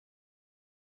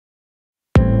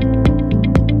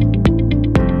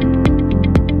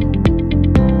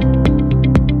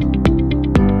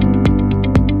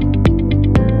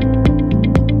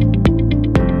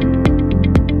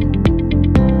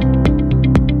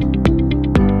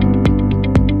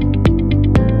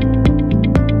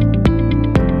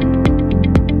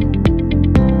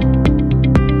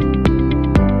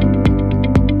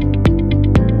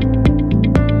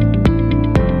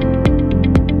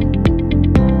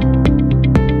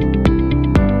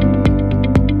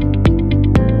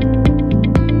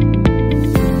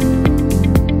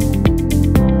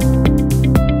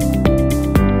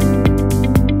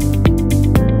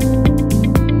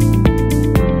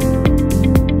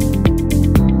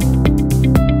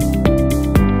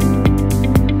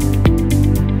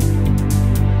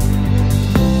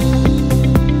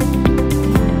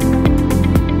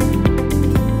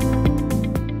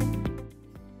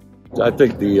I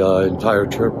think the entire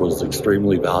trip was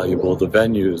extremely valuable. The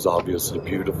venue is obviously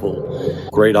beautiful.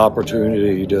 Great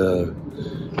opportunity to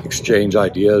exchange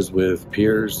ideas with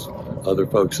peers, other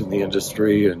folks in the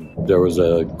industry, and there was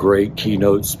a great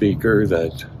keynote speaker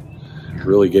that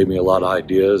really gave me a lot of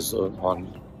ideas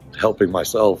on helping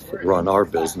myself run our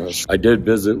business. I did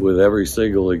visit with every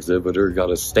single exhibitor,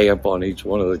 got a stamp on each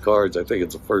one of the cards. I think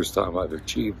it's the first time I've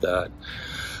achieved that.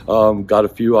 Got a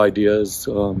few ideas,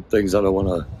 things that I want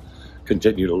to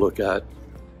continue to look at.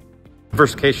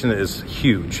 Diversification is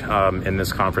huge in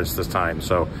this conference this time.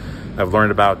 So I've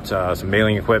learned about some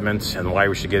mailing equipment and why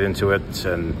we should get into it,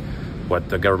 and what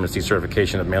the government's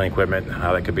decertification of mailing equipment,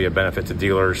 how that could be a benefit to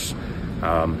dealers.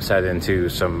 Sat into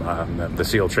some the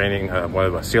SEAL training. One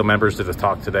of the SEAL members did a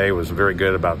talk today, was very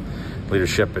good about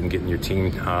leadership and getting your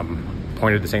team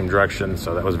pointed the same direction,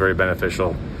 so that was very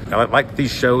beneficial. I like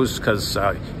these shows because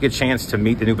you get a chance to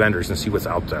meet the new vendors and see what's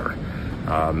out there.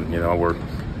 You know,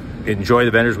 we enjoy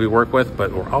the vendors we work with,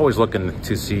 but we're always looking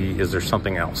to see, is there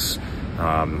something else?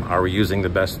 Are we using the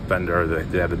best vendor?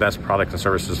 They have the best products and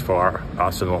services for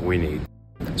us and what we need.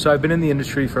 So I've been in the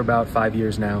industry for about 5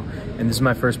 years now, and this is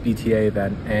my first BTA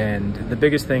event, and the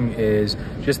biggest thing is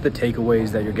just the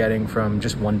takeaways that you're getting from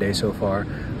just one day so far.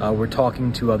 We're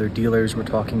talking to other dealers, we're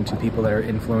talking to people that are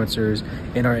influencers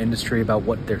in our industry about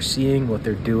what they're seeing, what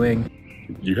they're doing.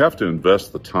 You have to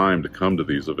invest the time to come to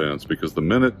these events, because the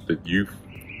minute that you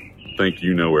think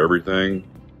you know everything,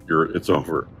 it's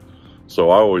over.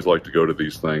 So I always like to go to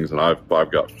these things, and I've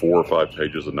got 4 or 5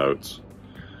 pages of notes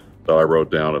that I wrote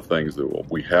down of things that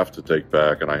we have to take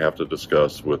back, and I have to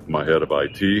discuss with my head of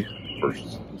IT, for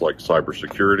like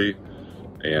cybersecurity,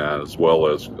 and as well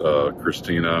as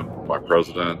Christina, my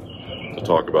president, to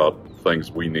talk about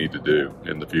things we need to do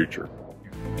in the future.